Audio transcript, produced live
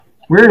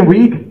We're in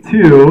week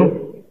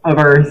 2 of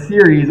our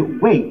series,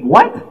 Wait,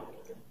 What?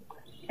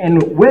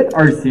 And with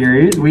our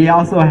series, we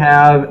also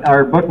have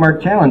our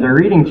bookmark challenge, our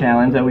reading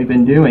challenge that we've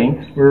been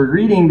doing. We're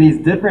reading these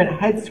different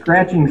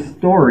head-scratching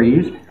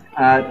stories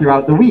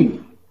throughout the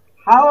week.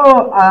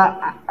 How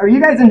are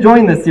you guys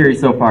enjoying this series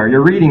so far,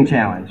 your reading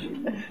challenge?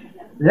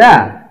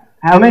 Yeah.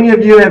 How many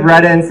of you have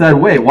read it and said,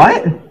 wait,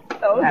 what?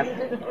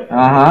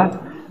 Uh-huh.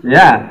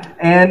 Yeah.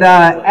 And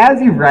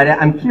as you've read it,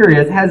 I'm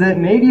curious, has it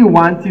made you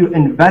want to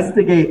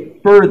investigate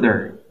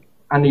further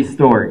on these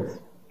stories?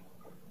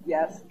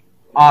 Yes.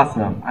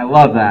 Awesome. I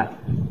love that.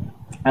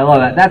 I love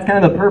that. That's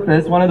kind of the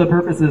purpose, one of the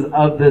purposes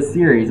of this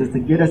series, is to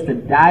get us to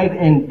dive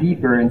in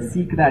deeper and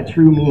seek that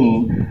true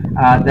meaning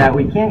that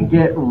we can't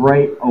get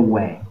right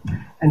away.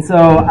 And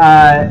so,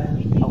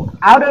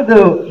 out of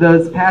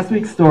those past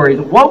week's stories,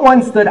 what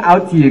one stood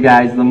out to you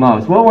guys the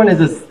most? What one is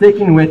just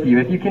sticking with you,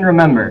 if you can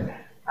remember?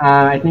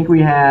 I think we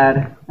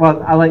had,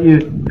 well, I'll let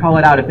you call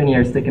it out if any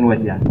are sticking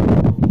with you.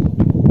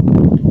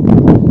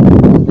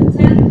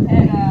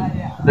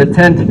 The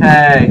tent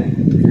peg.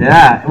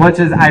 Yeah, which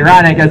is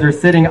ironic as we're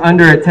sitting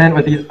under a tent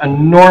with these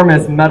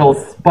enormous metal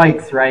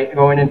spikes, right,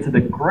 going into the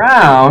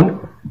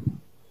ground.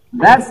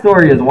 That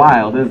story is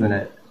wild, isn't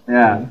it?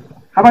 Yeah.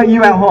 How about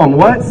you at home?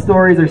 What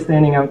stories are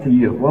standing out to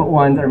you? What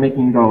ones are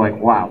making you go like,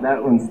 wow,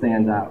 that one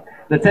stands out?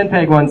 The tent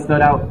peg one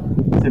stood out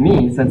to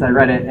me since I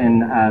read it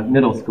in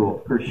middle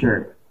school, for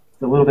sure.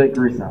 It's a little bit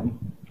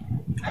gruesome.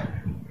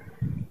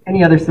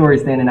 Any other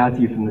stories standing out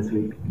to you from this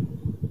week?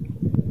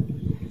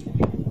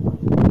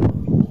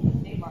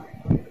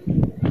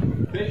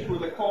 Fish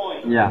with a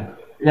coin. Yeah,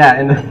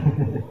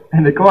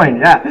 and the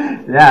coin.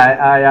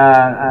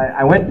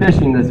 I went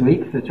fishing this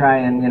week to try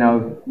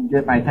and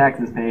get my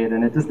taxes paid,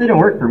 and it just didn't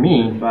work for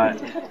me.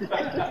 But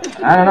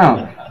I don't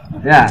know.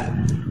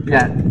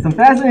 Yeah, some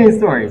fascinating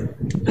stories.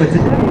 But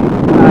today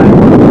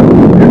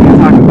we're going to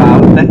talk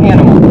about the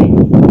Animal King.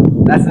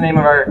 That's the name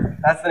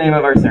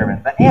of our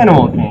sermon, the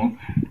Animal King.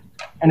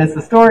 And it's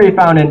the story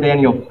found in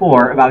Daniel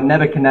 4 about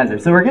Nebuchadnezzar.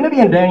 So we're going to be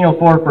in Daniel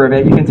 4 for a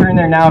bit. You can turn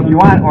there now if you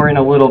want, or in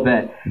a little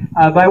bit.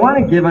 But I want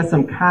to give us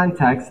some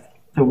context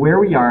to where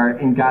we are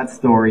in God's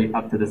story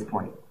up to this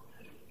point.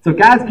 So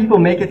God's people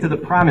make it to the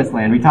Promised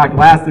Land. We talked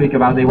last week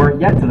about they weren't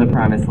yet to the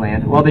Promised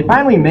Land. Well, they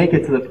finally make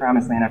it to the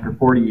Promised Land after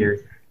 40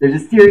 years.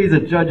 There's a series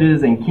of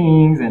judges and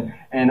kings,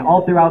 and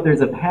all throughout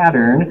there's a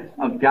pattern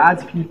of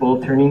God's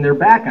people turning their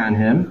back on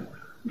Him,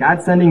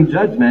 God sending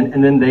judgment,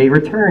 and then they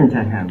return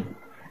to Him.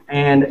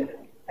 And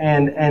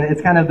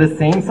it's kind of the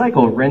same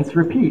cycle, rinse,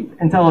 repeat,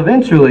 until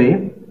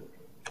eventually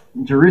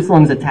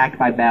Jerusalem's attacked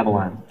by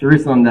Babylon.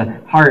 Jerusalem,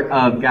 the heart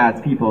of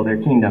God's people,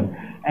 their kingdom.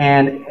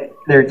 And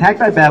they're attacked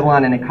by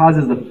Babylon, and it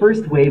causes the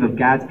first wave of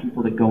God's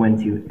people to go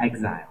into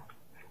exile.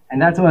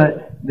 And that's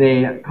what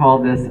they call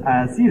this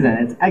season.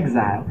 It's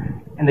exile.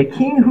 And the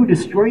king who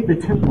destroyed the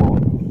temple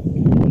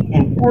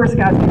and forced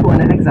God's people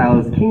into exile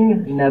is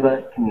King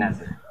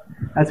Nebuchadnezzar.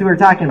 That's who we're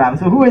talking about.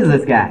 So who is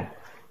this guy?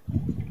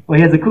 Well,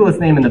 he has the coolest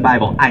name in the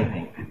Bible, I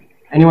think.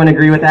 Anyone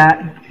agree with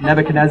that?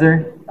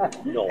 Nebuchadnezzar?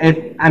 No.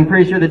 I'm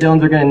pretty sure the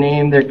Dylans are going to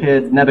name their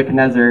kids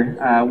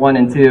Nebuchadnezzar 1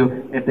 and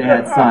 2 if they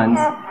had sons.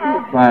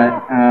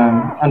 But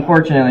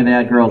unfortunately, they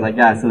had girls, I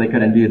guess, so they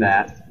couldn't do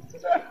that.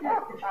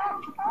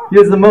 He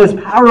was the most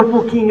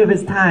powerful king of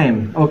his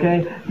time,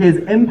 okay?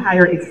 His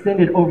empire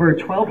extended over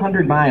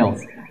 1,200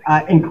 miles,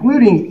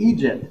 including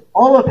Egypt,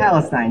 all of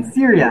Palestine,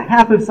 Syria,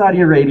 half of Saudi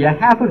Arabia,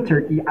 half of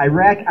Turkey,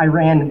 Iraq,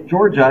 Iran,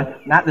 Georgia,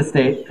 not the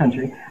state,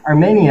 country,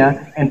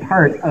 Armenia, and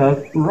part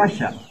of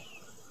Russia.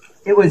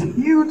 It was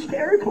huge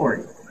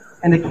territory,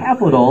 and the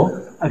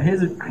capital of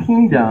his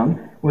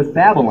kingdom was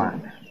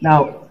Babylon.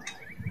 Now,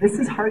 this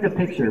is hard to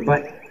picture,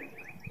 but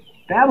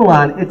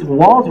Babylon, its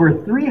walls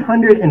were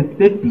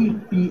 350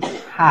 feet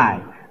high.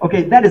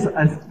 Okay, that is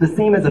the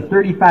same as a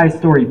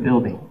 35-story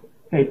building.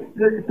 Okay,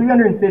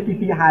 350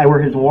 feet high were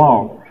his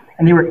walls.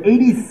 And they were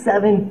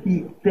 87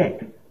 feet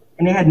thick.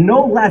 And they had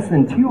no less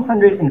than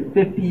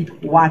 250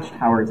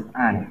 watchtowers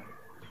on it.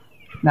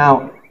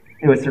 Now,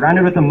 it was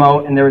surrounded with a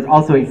moat, and there was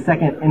also a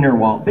second inner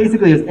wall.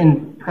 Basically, it was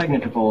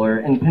impregnable or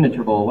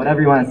impenetrable,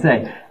 whatever you want to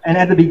say. And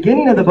at the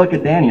beginning of the book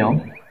of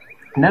Daniel,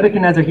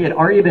 Nebuchadnezzar, he had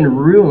already been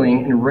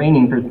ruling and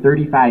reigning for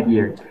 35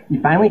 years. He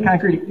finally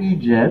conquered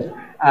Egypt,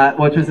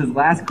 which was his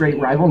last great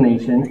rival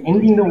nation,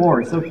 ending the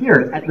war. So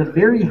here, at the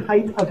very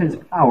height of his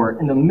power,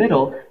 in the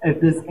middle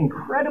of this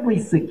incredibly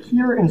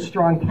secure and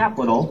strong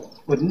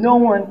capital, there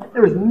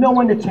was no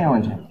one to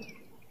challenge him.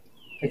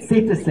 It's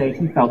safe to say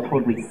he felt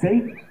totally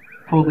safe,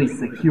 totally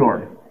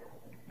secure,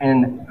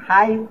 and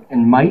high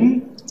and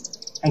mighty,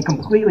 and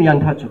completely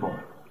untouchable.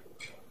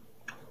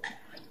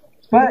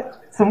 But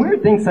some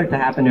weird things start to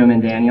happen to him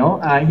in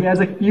Daniel. He has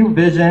a few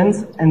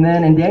visions, and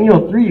then in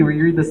Daniel 3,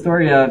 we read the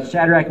story of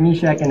Shadrach,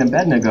 Meshach, and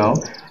Abednego,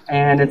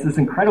 and it's this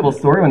incredible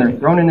story when they're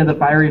thrown into the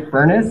fiery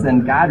furnace,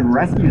 and God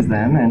rescues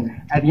them, and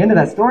at the end of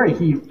that story,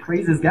 he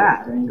praises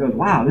God, and he goes,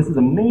 wow, this is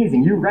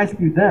amazing, you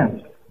rescued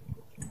them.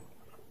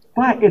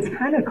 But it's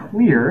kind of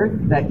clear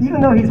that even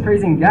though he's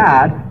praising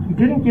God, he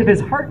didn't give his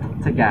heart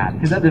to God.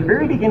 Because at the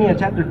very beginning of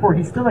chapter 4,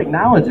 he still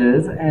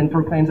acknowledges and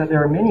proclaims that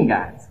there are many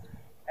gods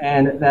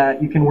and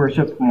that you can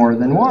worship more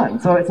than one.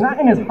 So it's not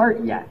in his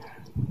heart yet.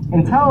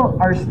 Until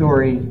our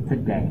story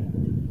today.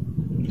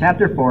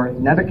 Chapter 4,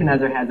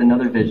 Nebuchadnezzar has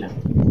another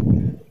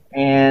vision.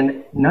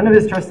 And none of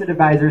his trusted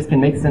advisors can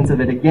make sense of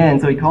it again,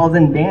 so he calls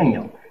in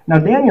Daniel. Now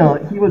Daniel,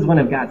 he was one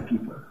of God's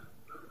people.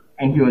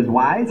 And he was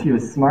wise, he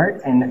was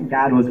smart, and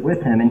God was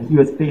with him, and he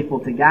was faithful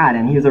to God,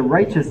 and he was a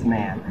righteous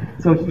man.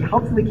 So he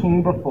helped the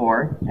king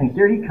before, and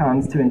here he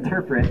comes to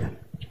interpret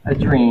a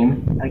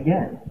dream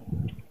again.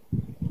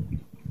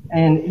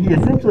 And he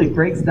essentially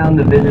breaks down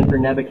the vision for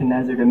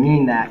Nebuchadnezzar to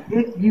mean that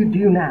if you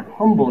do not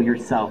humble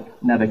yourself,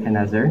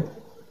 Nebuchadnezzar,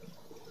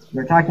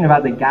 we're talking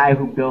about the guy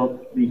who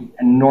built the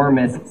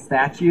enormous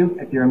statue,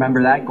 if you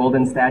remember that,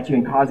 golden statue,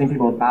 and causing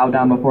people to bow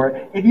down before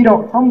it. If you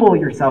don't humble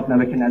yourself,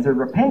 Nebuchadnezzar,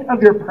 repent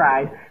of your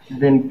pride,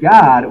 then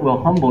God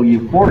will humble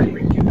you for you.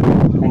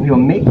 And he will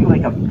make you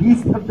like a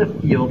beast of the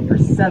field for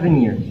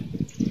 7 years.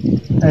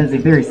 That is a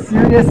very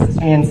serious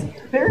and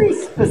very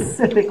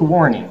specific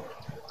warning.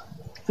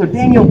 So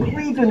Daniel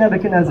pleads with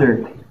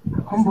Nebuchadnezzar,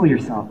 humble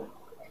yourself.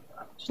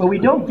 But we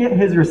don't get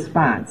his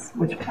response,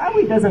 which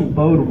probably doesn't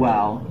bode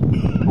well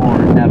for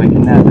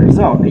Nebuchadnezzar.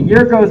 So a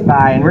year goes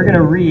by, and we're going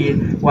to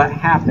read what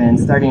happened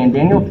starting in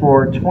Daniel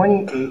 4,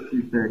 28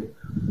 through 30.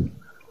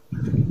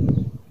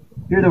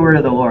 Hear the word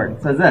of the Lord.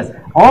 It says this,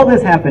 all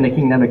this happened to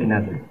King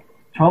Nebuchadnezzar.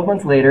 12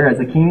 months later, as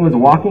the king was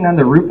walking on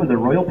the roof of the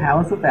royal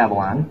palace of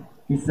Babylon,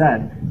 he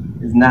said,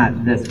 is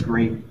not this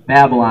great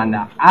Babylon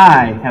that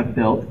I have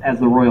built as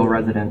the royal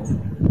residence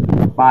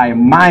by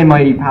my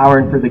mighty power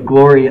and for the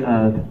glory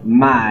of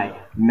my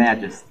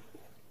majesty?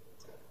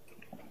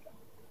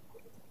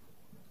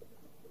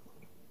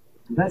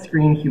 Does that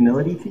scream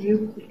humility to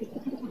you?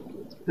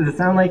 Does it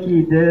sound like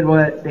he did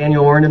what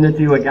Daniel warned him to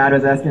do, what God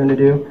was asking him to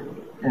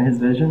do in his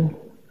vision?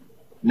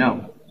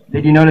 No.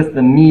 Did you notice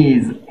the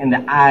me's and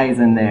the I's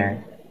in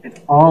there? It's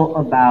all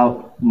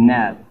about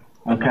Neb,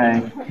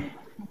 okay?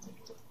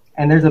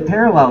 And there's a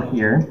parallel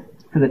here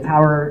to the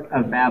Tower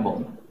of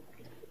Babel.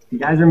 You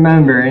guys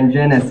remember in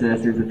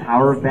Genesis, there's a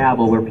Tower of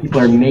Babel where people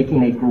are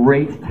making a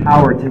great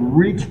tower to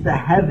reach the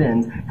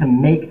heavens to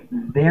make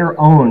their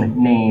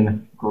own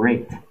name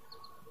great.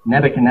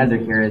 Nebuchadnezzar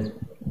here is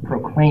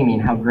proclaiming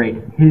how great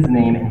his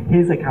name and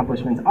his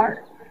accomplishments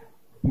are.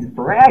 He's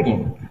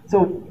bragging.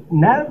 So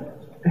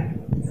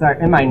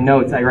sorry, in my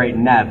notes I write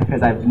Neb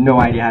because I have no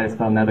idea how to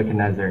spell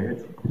Nebuchadnezzar.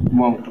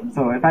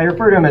 So if I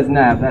refer to him as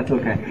Neb, that's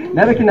okay.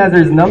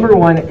 Nebuchadnezzar's number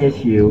one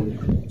issue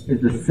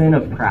is the sin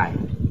of pride.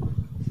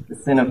 The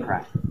sin of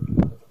pride.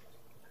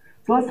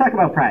 So let's talk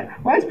about pride.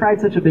 Why is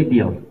pride such a big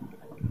deal?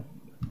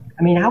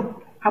 I mean,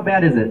 how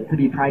bad is it to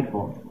be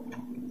prideful?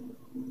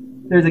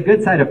 There's a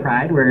good side of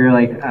pride where you're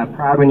like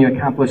proud when you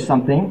accomplish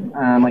something,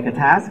 like a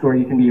task, or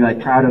you can be like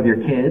proud of your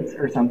kids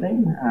or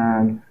something,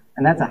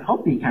 and that's a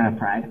healthy kind of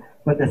pride.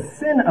 But the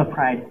sin of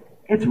pride,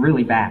 it's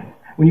really bad.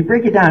 When you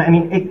break it down, I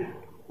mean,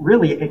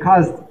 it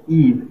caused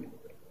Eve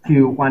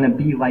to want to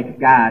be like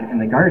God in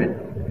the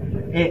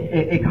garden.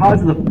 It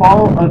caused the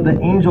fall of the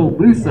angel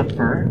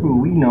Lucifer, who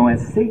we know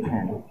as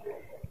Satan.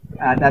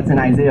 That's in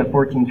Isaiah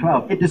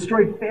 14:12. It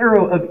destroyed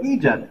Pharaoh of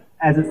Egypt,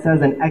 as it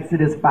says in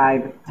Exodus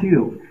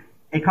 5:2.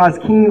 It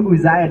caused King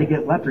Uzziah to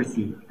get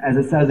leprosy, as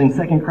it says in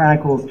 2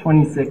 Chronicles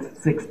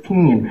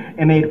 26:16.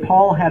 It made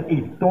Paul have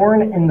a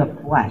thorn in the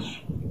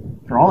flesh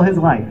for all his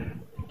life.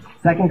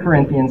 2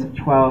 Corinthians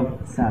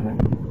 12:7.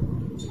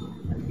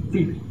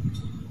 See,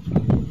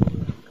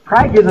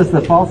 pride gives us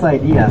the false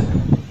idea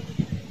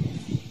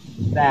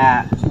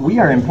that we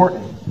are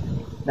important,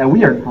 that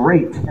we are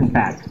great, in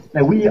fact,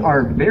 that we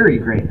are very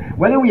great.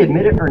 Whether we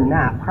admit it or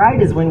not,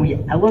 pride is when we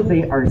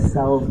elevate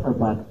ourselves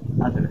above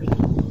others.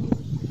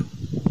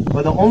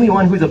 But the only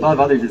one who's above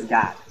others is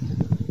God.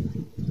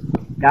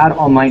 God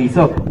Almighty.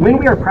 So when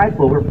we are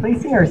prideful, we're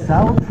placing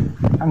ourselves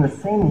on the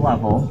same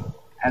level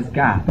as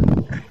God.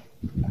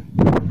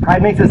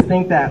 Pride makes us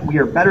think that we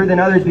are better than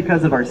others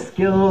because of our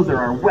skills or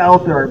our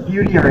wealth or our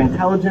beauty or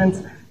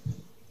intelligence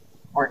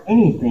or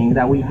anything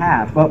that we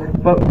have. But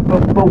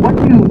what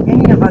do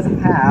any of us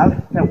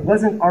have that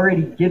wasn't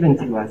already given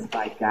to us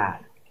by God?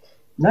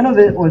 None of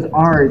it was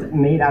ours,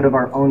 made out of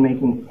our own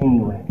making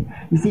anyway.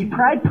 You see,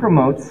 pride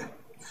promotes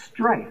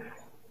strife.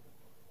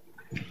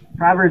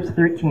 Proverbs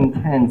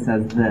 13:10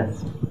 says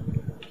this,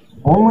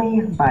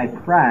 only by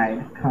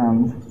pride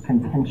comes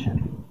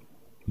contention.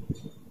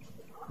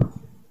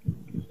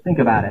 Think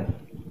about it.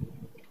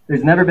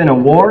 There's never been a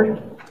war,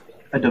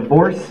 a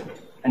divorce,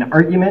 an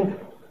argument,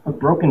 a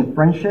broken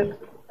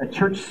friendship, a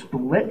church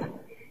split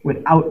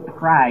without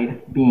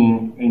pride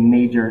being a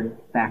major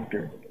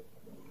factor.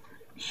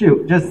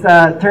 Shoot, just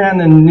turn on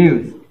the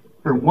news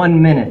for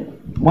 1 minute.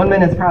 1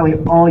 minute's probably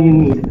all you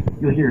need.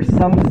 You'll hear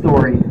some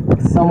story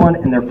of someone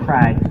and their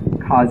pride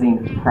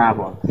causing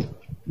problems.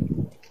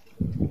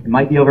 It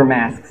might be over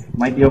masks, it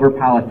might be over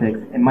politics,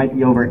 it might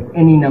be over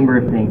any number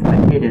of things,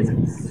 but it is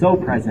so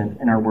present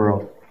in our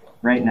world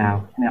right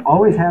now, and it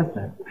always has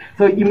been.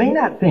 So you may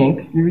not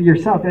think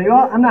yourself,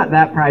 well, I'm not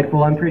that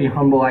prideful, I'm pretty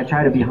humble, I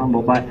try to be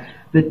humble, but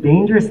the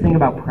dangerous thing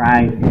about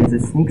pride is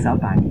it sneaks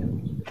up on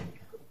you.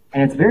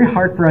 And it's very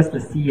hard for us to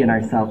see in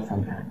ourselves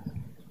sometimes.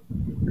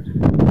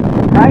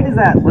 Pride is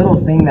that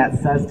little thing that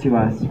says to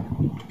us,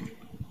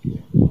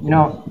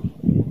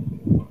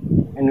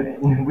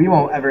 and we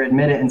won't ever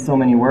admit it in so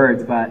many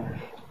words, but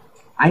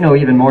I know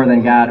even more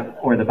than God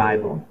or the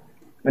Bible.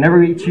 Whenever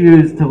we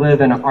choose to live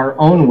in our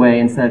own way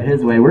instead of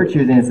His way, we're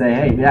choosing to say,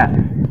 hey, yeah,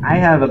 I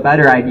have a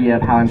better idea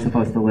of how I'm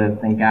supposed to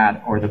live than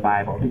God or the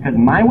Bible. Because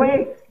my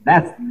way,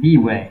 that's the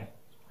way.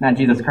 Not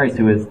Jesus Christ,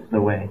 who is the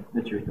way,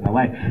 the truth, and the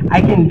life. I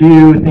can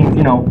do things,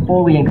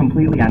 fully and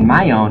completely on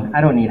my own.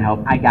 I don't need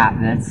help. I got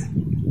this.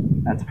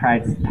 That's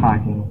pride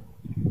talking.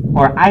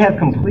 Or I have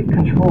complete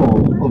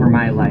control over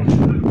my life.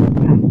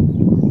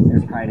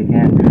 There's pride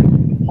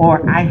again.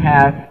 Or I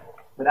have,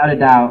 without a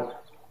doubt,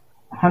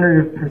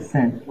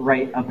 100%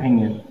 right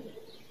opinion.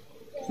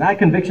 It's not a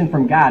conviction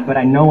from God, but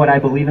I know what I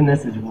believe in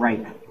this is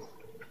right.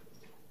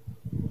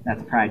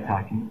 That's pride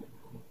talking.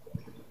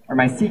 Or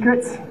my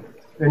secrets,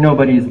 they're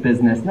nobody's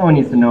business. No one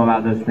needs to know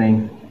about those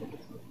things.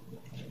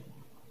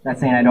 That's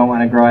saying I don't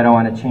want to grow, I don't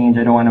want to change,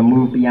 I don't want to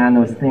move beyond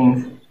those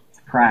things. It's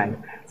pride.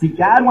 See,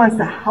 God wants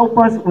to help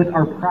us with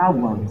our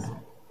problems.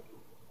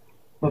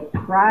 But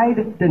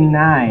pride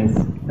denies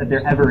that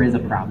there ever is a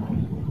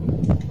problem.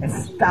 It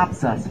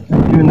stops us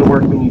from doing the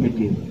work we need to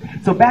do.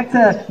 So back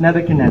to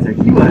Nebuchadnezzar.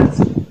 He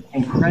was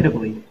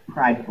incredibly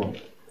prideful.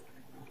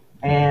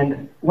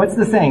 And what's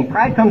the saying?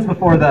 Pride comes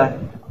before the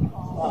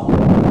fall.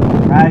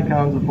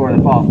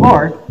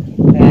 Or,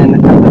 in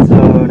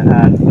episode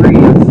 3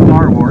 of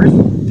Star Wars,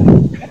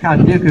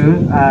 Count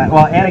Dooku,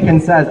 Anakin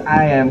says,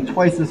 I am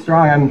twice as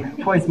strong, I'm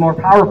twice more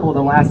powerful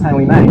than last time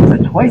we met. He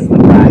said, twice the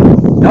pride,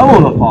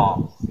 double the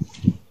fall.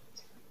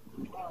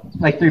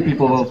 Like 3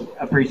 people will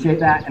appreciate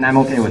that, and I'm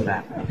okay with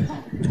that.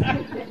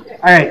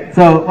 All right,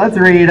 so let's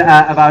read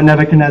about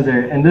Nebuchadnezzar,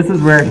 and this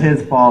is where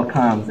his fall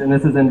comes. And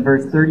this is in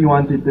verse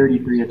 31 through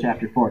 33 of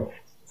chapter 4. It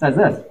says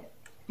this,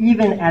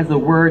 even as the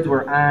words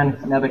were on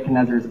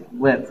Nebuchadnezzar's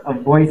lips, a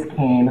voice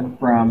came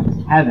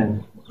from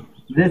heaven.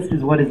 This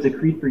is what is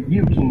decreed for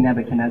you, King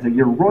Nebuchadnezzar.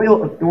 Your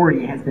royal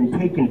authority has been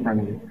taken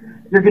from you.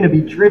 You're going to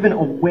be driven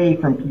away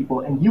from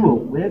people, and you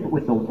will live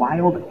with the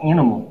wild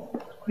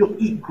animals. You'll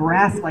eat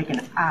grass like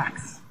an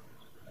ox.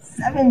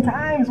 7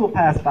 times will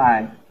pass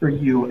by for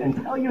you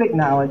until you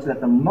acknowledge that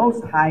the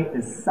Most High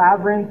is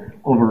sovereign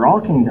over all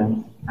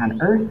kingdoms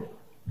on earth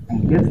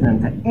and gives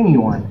them to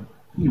anyone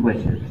He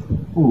wishes.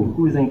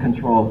 Who's in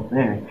control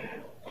there?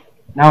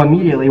 Now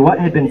immediately, what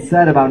had been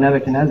said about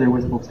Nebuchadnezzar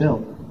was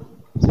fulfilled.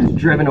 He was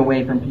driven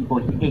away from people.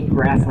 He ate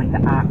grass like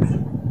the ox.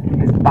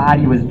 His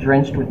body was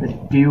drenched with the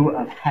dew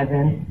of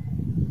heaven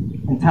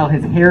until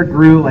his hair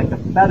grew like the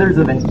feathers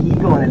of an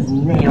eagle and his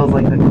nails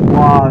like the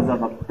claws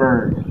of a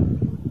bird.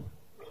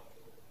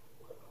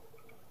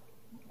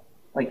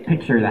 Like,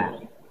 picture that.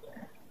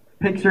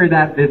 Picture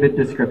that vivid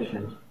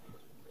description.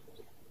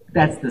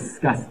 That's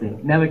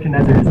disgusting.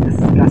 Nebuchadnezzar is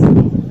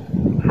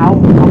disgusting. How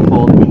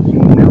humbled and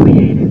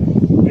humiliated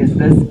is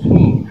this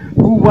king,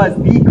 who was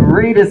the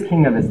greatest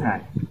king of his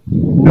time.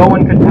 No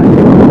one could touch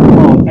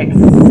him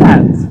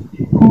except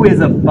who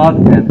is above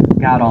him,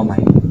 God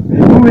Almighty.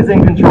 Who is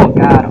in control,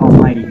 God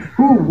Almighty.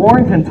 Who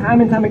warned him time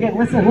and time again,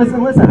 listen,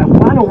 I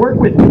want to work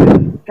with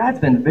you. God's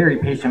been very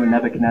patient with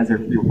Nebuchadnezzar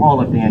through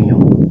all of Daniel.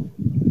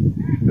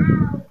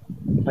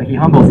 But he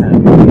humbles him.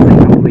 He's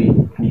in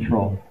complete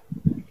control.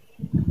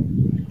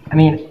 I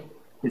mean,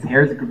 his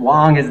hair's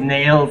long as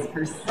nails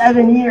for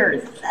 7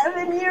 years.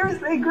 7 years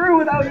they grew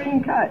without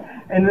being cut.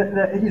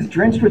 And he's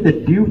drenched with the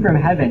dew from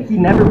heaven. He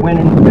never went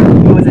into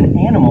dirt. He was an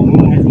animal,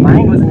 meaning his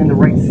mind wasn't in the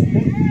right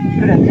state. He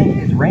couldn't think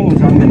it's raining,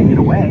 so I'm going to get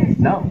away.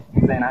 No,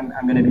 he's saying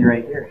I'm going to be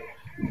right here,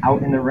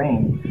 out in the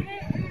rain.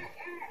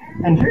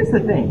 And here's the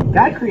thing.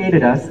 God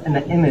created us in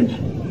the image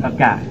of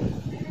God.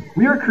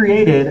 We were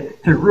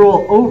created to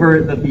rule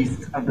over the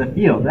beasts of the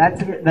field. That's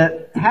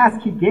the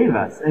task He gave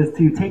us, is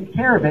to take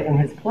care of it in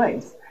His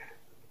place.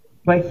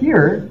 But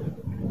here,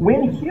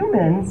 when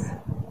humans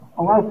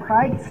allow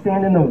pride to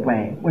stand in the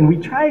way, when we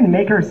try and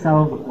make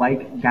ourselves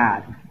like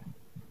God,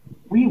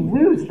 we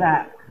lose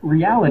that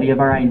reality of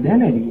our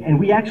identity, and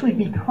we actually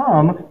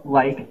become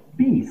like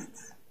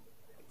beasts.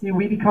 See,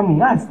 we become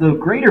less. The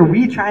greater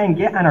we try and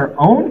get on our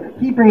own,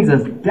 He brings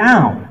us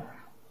down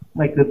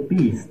like the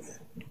beasts.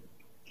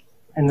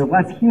 And the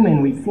less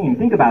human we seem.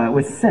 Think about it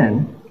with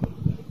sin.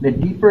 The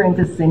deeper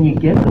into sin you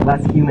get, the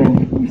less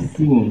human you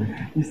seem.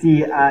 You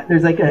see,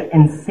 there's like an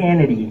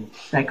insanity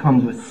that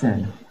comes with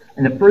sin.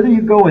 And the further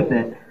you go with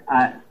it,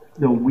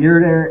 the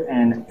weirder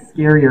and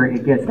scarier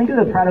it gets. Think of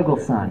the prodigal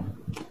son,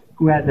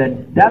 who at the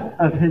depth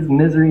of his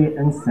misery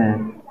and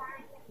sin,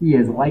 he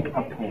is like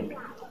a pig.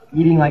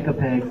 Eating like a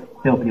pig,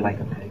 filthy like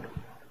a pig.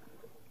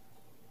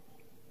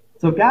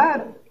 So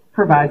God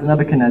provides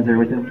Nebuchadnezzar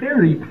with a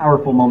very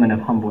powerful moment of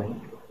humbling.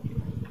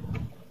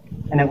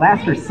 And it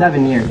lasts for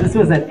 7 years. This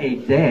wasn't a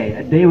day.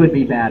 A day would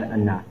be bad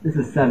enough. This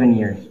is 7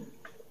 years.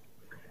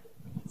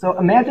 So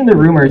imagine the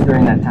rumors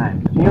during that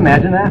time. Can you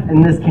imagine that?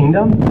 In this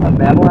kingdom of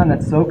Babylon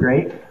that's so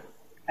great?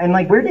 And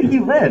like, where did he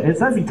live? It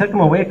says he took him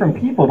away from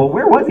people, but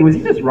where was he? Was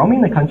he just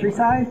roaming the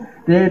countryside?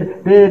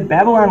 Did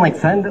Babylon like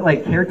send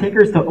like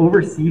caretakers to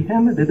oversee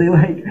him? Did they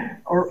like,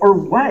 or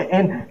what?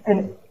 And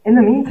in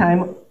the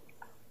meantime,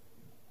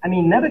 I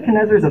mean,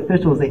 Nebuchadnezzar's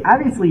officials, they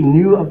obviously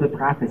knew of the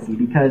prophecy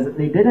because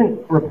they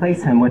didn't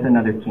replace him with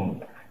another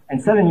king.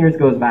 And 7 years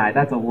goes by.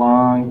 That's a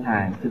long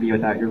time to be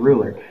without your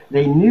ruler.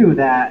 They knew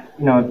that,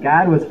 if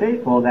God was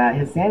faithful, that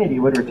his sanity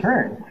would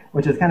return,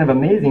 which is kind of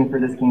amazing for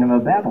this kingdom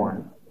of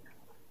Babylon.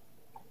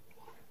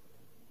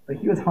 But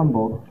he was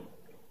humbled,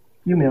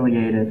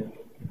 humiliated.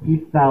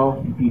 He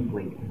fell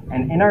deeply.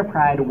 And in our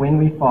pride, when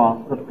we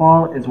fall, the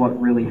fall is what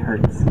really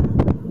hurts.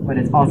 But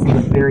it's also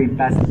the very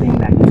best thing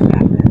that can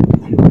happen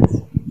to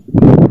us.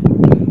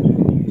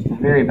 The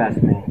very best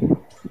thing.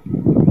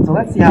 So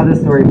let's see how this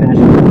story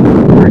finishes.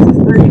 Verses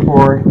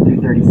 34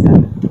 through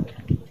 37.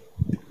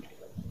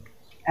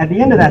 At the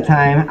end of that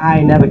time,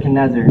 I,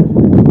 Nebuchadnezzar,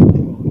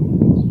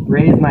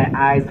 raised my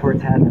eyes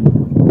towards heaven.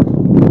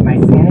 My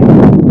sanity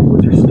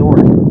was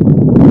restored.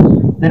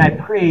 Then I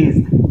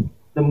praised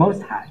the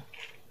Most High.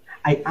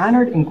 I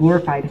honored and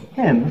glorified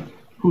him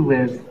who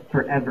lives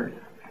forever.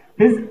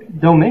 His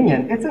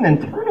dominion, it's an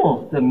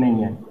eternal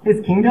dominion.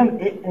 His kingdom,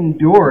 it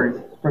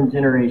endures from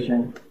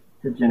generation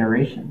to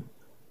generation.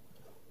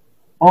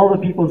 All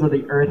the peoples of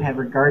the earth have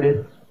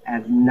regarded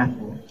as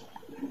nothing.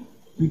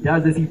 He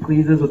does as he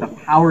pleases with the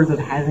powers of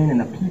heaven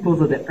and the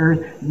peoples of the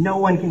earth. No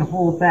one can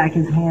hold back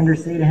his hand or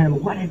say to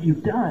him, "What have you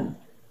done?"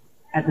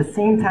 At the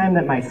same time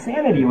that my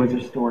sanity was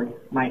restored,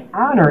 my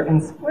honor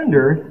and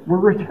splendor were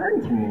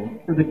returned to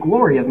me for the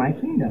glory of my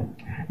kingdom.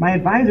 My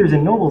advisors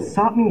and nobles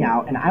sought me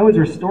out, and I was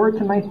restored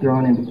to my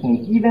throne and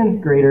became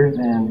even greater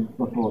than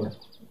before.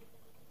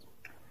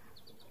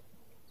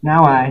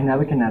 Now I,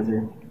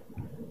 Nebuchadnezzar,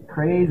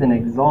 praise and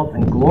exalt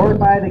and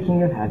glorify the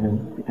King of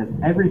heaven, because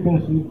everything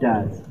he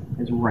does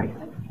is right,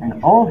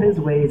 and all his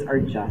ways are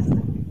just.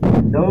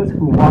 And those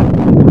who walk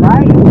in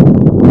pride,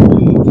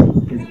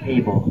 he is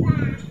able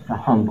to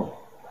humble.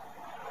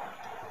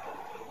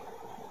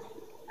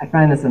 I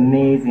find this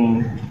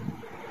amazing,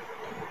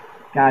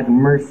 God's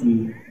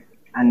mercy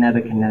on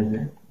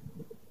Nebuchadnezzar.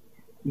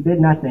 He did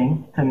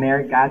nothing to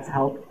merit God's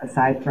help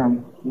aside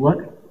from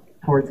look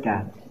towards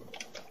God.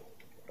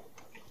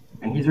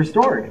 And he's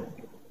restored.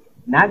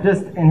 Not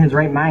just in his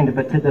right mind,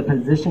 but to the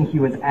position he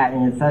was at.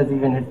 And it says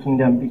even his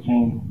kingdom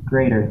became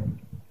greater.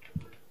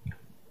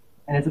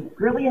 And it's a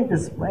brilliant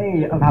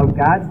display of how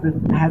God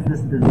has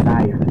this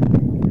desire.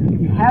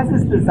 He has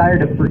this desire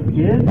to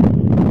forgive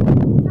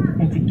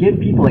and to give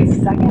people a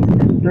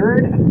second, a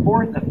third, a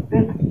fourth, a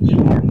fifth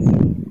chance.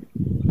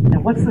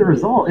 And what's the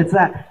result? It's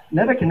that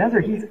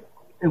Nebuchadnezzar, it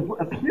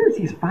appears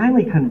he's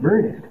finally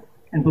converted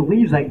and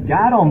believes that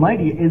God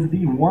Almighty is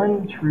the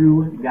one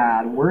true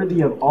God,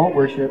 worthy of all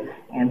worship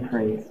and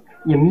praise.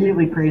 He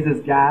immediately praises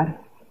God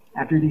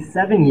after these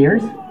 7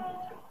 years.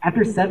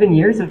 After 7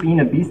 years of being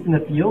a beast in the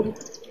field,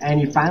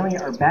 and you finally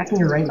are back in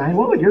your right mind,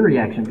 what would your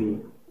reaction be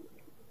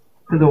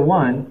to the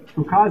one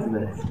who caused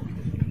this?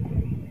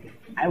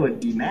 I would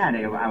be mad,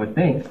 I would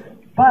think.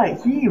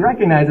 But he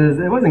recognizes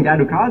it wasn't God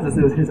who caused this,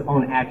 it was his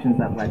own actions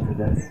that led to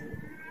this.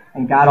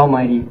 And God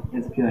Almighty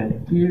is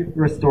good. He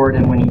restored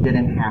him when he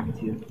didn't have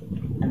to.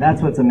 And that's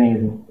what's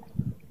amazing.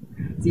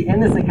 See, in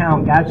this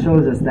account, God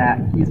shows us that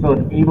he's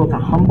both able to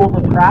humble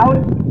the proud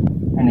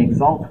and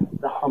exalt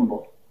the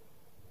humble.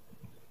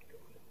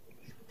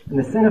 And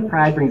the sin of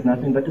pride brings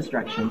nothing but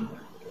destruction.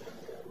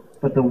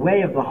 But the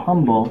way of the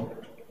humble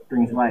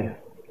brings life.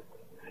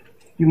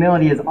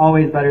 Humility is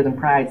always better than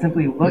pride.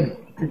 Simply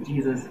look to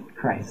Jesus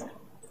Christ,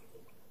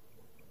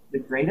 the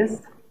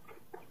greatest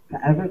to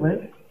ever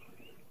live,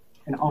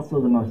 and also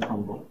the most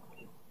humble.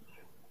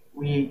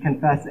 We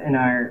confess in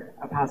our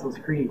Apostles'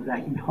 Creed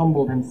that he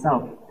humbled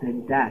himself to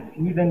death,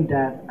 even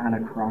death on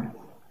a cross.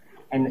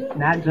 And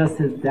not just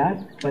his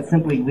death, but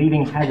simply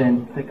leaving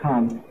heaven to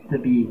come to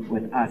be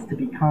with us, to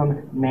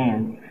become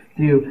man,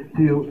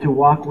 to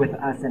walk with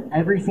us. And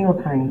every single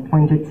time he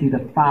pointed to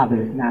the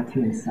Father, not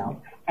to himself.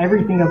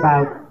 Everything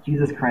about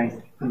Jesus Christ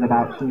is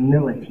about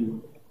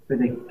humility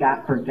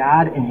for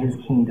God and his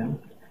kingdom,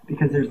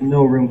 because there's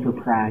no room for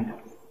pride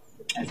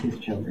as his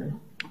children.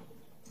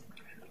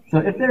 So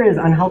if there is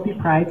unhealthy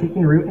pride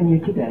taking root in you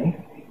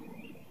today,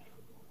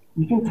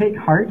 you can take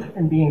heart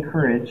and be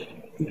encouraged,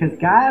 because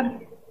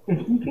God, if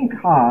he can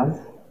cause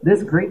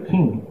this great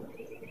king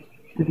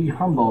to be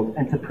humbled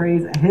and to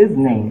praise his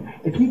name,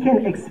 if he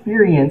can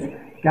experience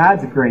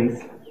God's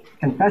grace,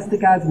 confess to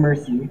God's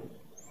mercy,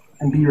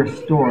 and be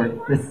restored,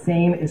 the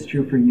same is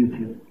true for you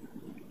too.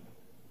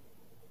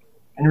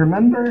 And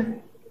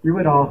remember through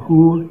it all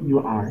who you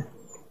are,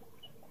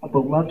 a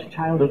beloved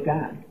child of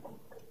God.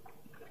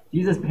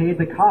 Jesus paid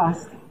the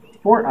cost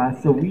for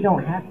us so we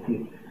don't have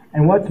to.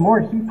 And what's more,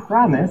 he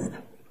promised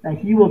that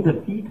he will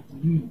defeat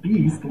the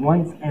beast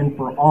once and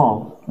for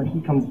all when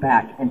he comes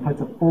back and puts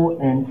a full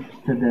end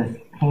to this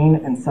pain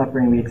and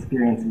suffering we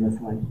experience in this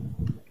life.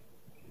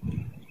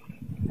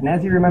 And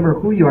as you remember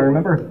who you are,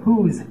 remember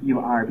whose you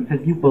are,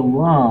 because you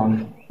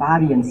belong,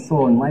 body and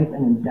soul, in life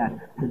and in death,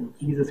 to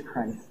Jesus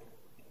Christ.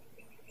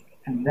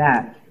 And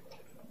that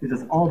gives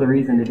us all the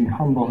reason to be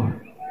humble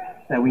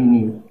that we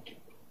need.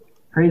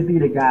 Praise be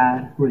to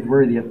God, who is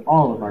worthy of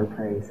all of our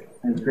praise,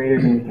 and is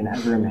greater than we can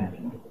ever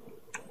imagine.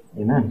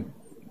 Amen.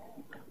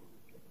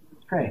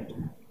 Let's pray.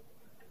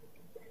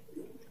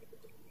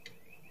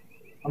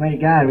 Almighty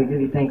God, we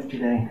give you thanks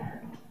today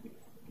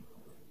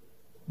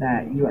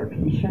that you are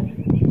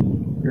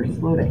patient, you're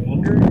slow to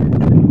anger,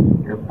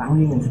 you're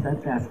abounding in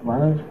steadfast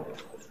love,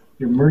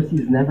 your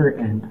mercies never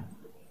end.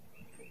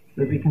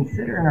 So as we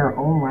consider in our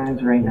own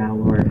lives right now,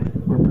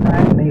 Lord, where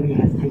pride maybe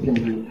has taken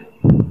root,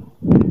 we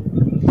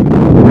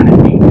want to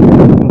thank you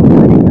for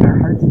living in our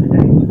hearts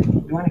today.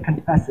 We want to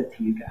confess it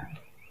to you, God.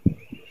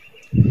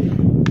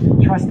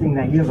 Trusting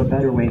that you have a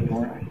better way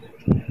for us.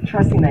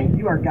 Trusting that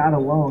you are God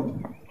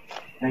alone.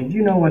 That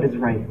you know what is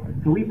right.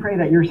 So we pray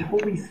that your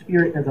Holy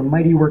Spirit does a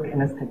mighty work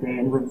in us today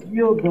and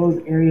reveal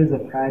those areas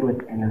of pride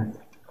within us.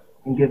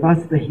 And give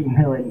us the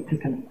humility to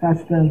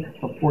confess them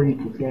before you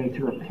today,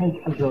 to repent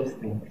of those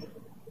things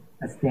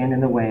that stand in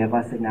the way of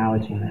us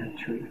acknowledging that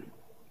truth.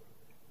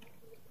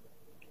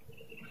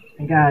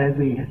 And God, as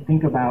we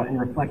think about and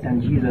reflect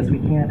on Jesus, we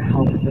can't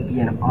help but be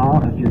in awe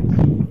of your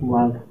deep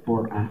love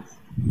for us.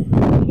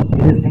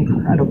 It is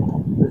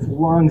incredible, this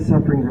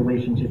long-suffering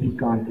relationship you've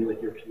gone through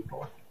with your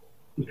people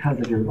because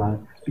of your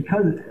love.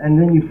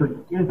 And then you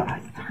forgive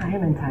us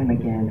time and time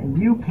again,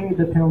 and you paid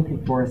the penalty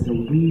for us so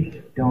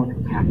we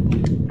don't have to.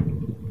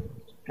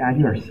 God,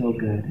 you are so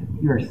good.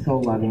 You are so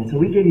loving. So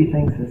we give you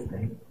thanks this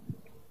day.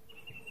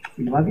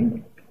 We love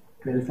you.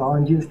 Pray this all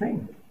in Jesus'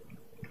 name.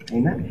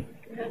 Amen.